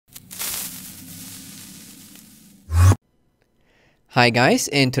Hi guys,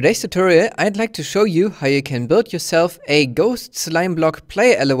 in today's tutorial I'd like to show you how you can build yourself a ghost slime block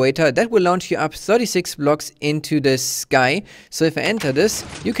player elevator that will launch you up 36 blocks into the sky. So if I enter this,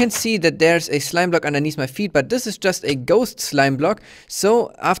 you can see that there's a slime block underneath my feet, but this is just a ghost slime block.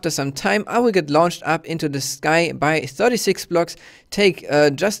 So after some time I will get launched up into the sky by 36 blocks, take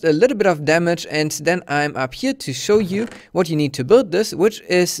just a little bit of damage, and then I'm up here to show you what you need to build this, which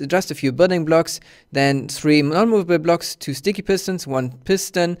is just a few building blocks, then 3 non-movable blocks, 2 sticky pistons, 1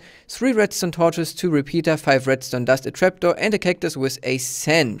 piston, 3 redstone torches, 2 repeater, 5 redstone dust, a trapdoor, and a cactus with a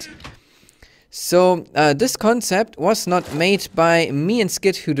sand. So this concept was not made by me and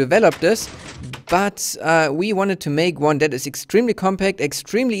Skid who developed this, but we wanted to make one that is extremely compact,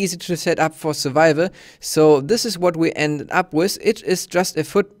 extremely easy to set up for survival. So this is what we ended up with. It is just a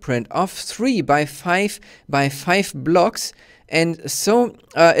footprint of 3 by 5 by 5 blocks. And so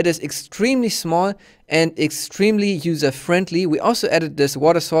it is extremely small and extremely user-friendly. We also added this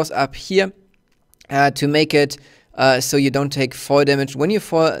water source up here to make it so you don't take fall damage when you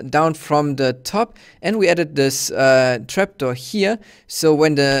fall down from the top. And we added this trapdoor here, so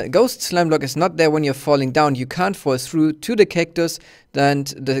when the ghost slime block is not there when you're falling down, you can't fall through to the cactus, then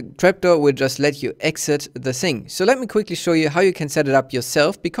the trapdoor will just let you exit the thing. So let me quickly show you how you can set it up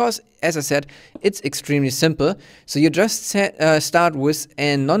yourself, because as I said, it's extremely simple. So you just start with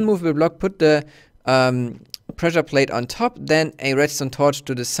a non-movable block, put the pressure plate on top, then a redstone torch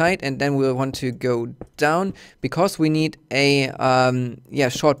to the side, and then we'll want to go down because we need a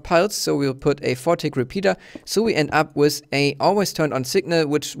short pulse. So we'll put a 4-tick repeater, so we end up with a always turned on signal,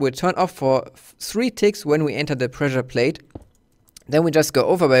 which will turn off for 3 ticks when we enter the pressure plate. Then we just go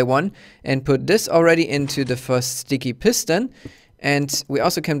over by 1 and put this already into the first sticky piston. And we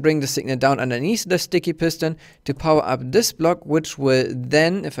also can bring the signal down underneath the sticky piston to power up this block, which will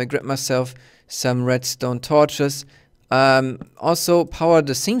then, if I grab myself some redstone torches, also power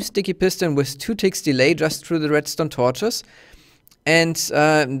the same sticky piston with 2 ticks delay just through the redstone torches. And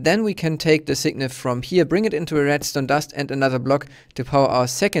then we can take the signal from here, bring it into a redstone dust and another block to power our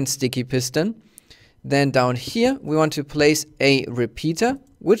second sticky piston. Then down here we want to place a repeater,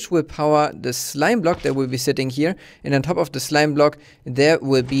 which will power the slime block that will be sitting here, and on top of the slime block there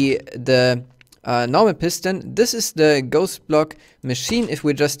will be the normal piston. This is the ghost block machine. If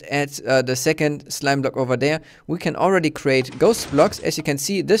we just add the second slime block over there, we can already create ghost blocks. As you can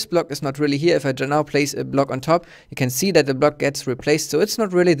see, this block is not really here. If I now place a block on top, you can see that the block gets replaced, so it's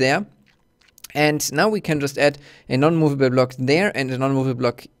not really there. And now we can just add a non-movable block there and a non-movable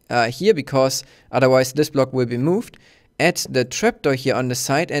block here, because otherwise this block will be moved. Add the trapdoor here on the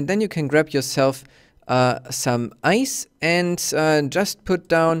side, and then you can grab yourself some ice and just put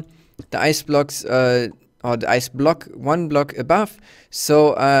down the ice blocks or the ice block 1 block above.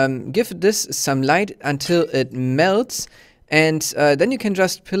 So give this some light until it melts, and then you can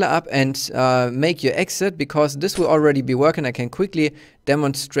just pillar up and make your exit, because this will already be working. I can quickly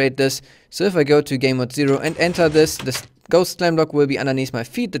demonstrate this. So if I go to game mode 0 and enter this ghost slime block will be underneath my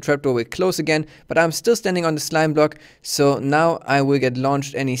feet, the trapdoor will close again, but I'm still standing on the slime block, so now I will get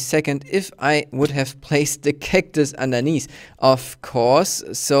launched any second if I would have placed the cactus underneath, of course.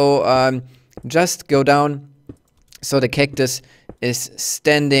 So just go down, so the cactus is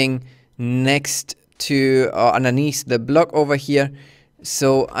standing next to or underneath the block over here.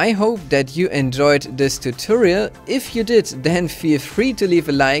 So I hope that you enjoyed this tutorial. If you did, then feel free to leave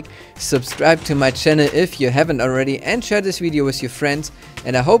a like, subscribe to my channel if you haven't already, and share this video with your friends.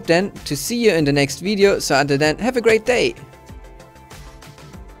 And I hope then to see you in the next video. So until then, have a great day.